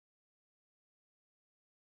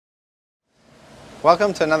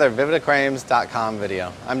Welcome to another vividaquariums.com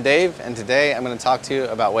video. I'm Dave, and today I'm going to talk to you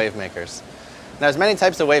about Wavemakers. Now, there's many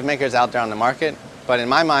types of Wavemakers out there on the market, but in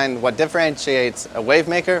my mind, what differentiates a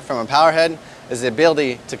Wavemaker from a powerhead is the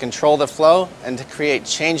ability to control the flow and to create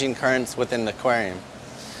changing currents within the aquarium.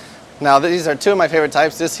 Now, these are two of my favorite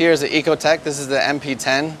types. This here is the Ecotech. This is the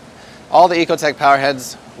MP10. All the Ecotech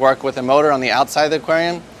powerheads work with a motor on the outside of the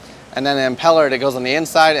aquarium, and then an impeller that goes on the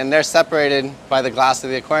inside, and they're separated by the glass of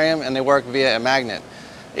the aquarium, and they work via a magnet.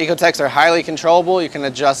 Ecotechs are highly controllable. You can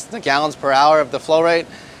adjust the gallons per hour of the flow rate,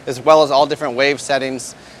 as well as all different wave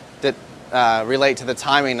settings that relate to the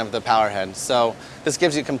timing of the powerhead. So this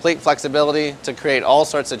gives you complete flexibility to create all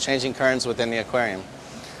sorts of changing currents within the aquarium.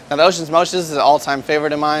 Now, the Ocean's Motions is an all-time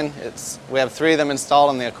favorite of mine. We have 3 of them installed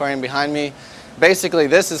on the aquarium behind me. Basically,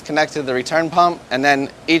 this is connected to the return pump, and then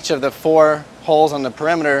each of the 4 holes on the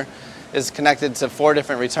perimeter is connected to 4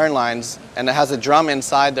 different return lines, and it has a drum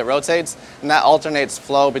inside that rotates, and that alternates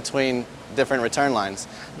flow between different return lines.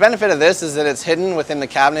 The benefit of this is that it's hidden within the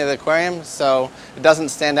cabinet of the aquarium, so it doesn't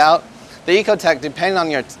stand out. The Ecotech, depending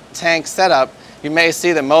on your tank setup, you may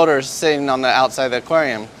see the motors sitting on the outside of the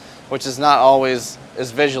aquarium, which is not always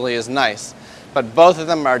as visually as nice. But both of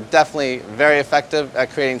them are definitely very effective at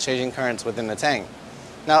creating changing currents within the tank.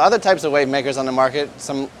 Now, other types of Wavemakers on the market,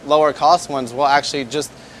 some lower cost ones, will actually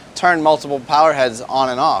just turn multiple power heads on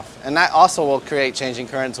and off, and that also will create changing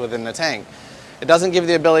currents within the tank. It doesn't give you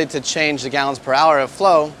the ability to change the gallons per hour of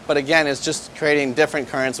flow, but again, it's just creating different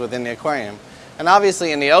currents within the aquarium. And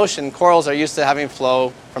obviously in the ocean, corals are used to having flow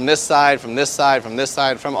from this side, from this side, from this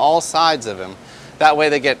side, from all sides of them. That way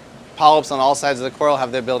they get polyps on all sides of the coral,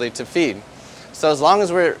 have the ability to feed. So as long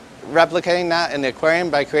as we're replicating that in the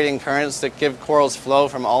aquarium by creating currents that give corals flow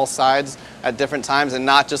from all sides at different times and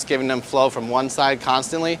not just giving them flow from one side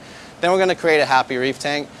constantly, then we're going to create a happy reef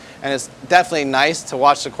tank. And it's definitely nice to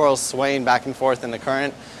watch the corals swaying back and forth in the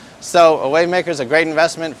current. So a Wavemaker is a great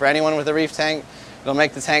investment for anyone with a reef tank. It'll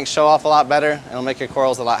make the tank show off a lot better, and it'll make your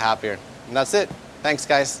corals a lot happier. And that's it. Thanks,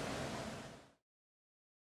 guys.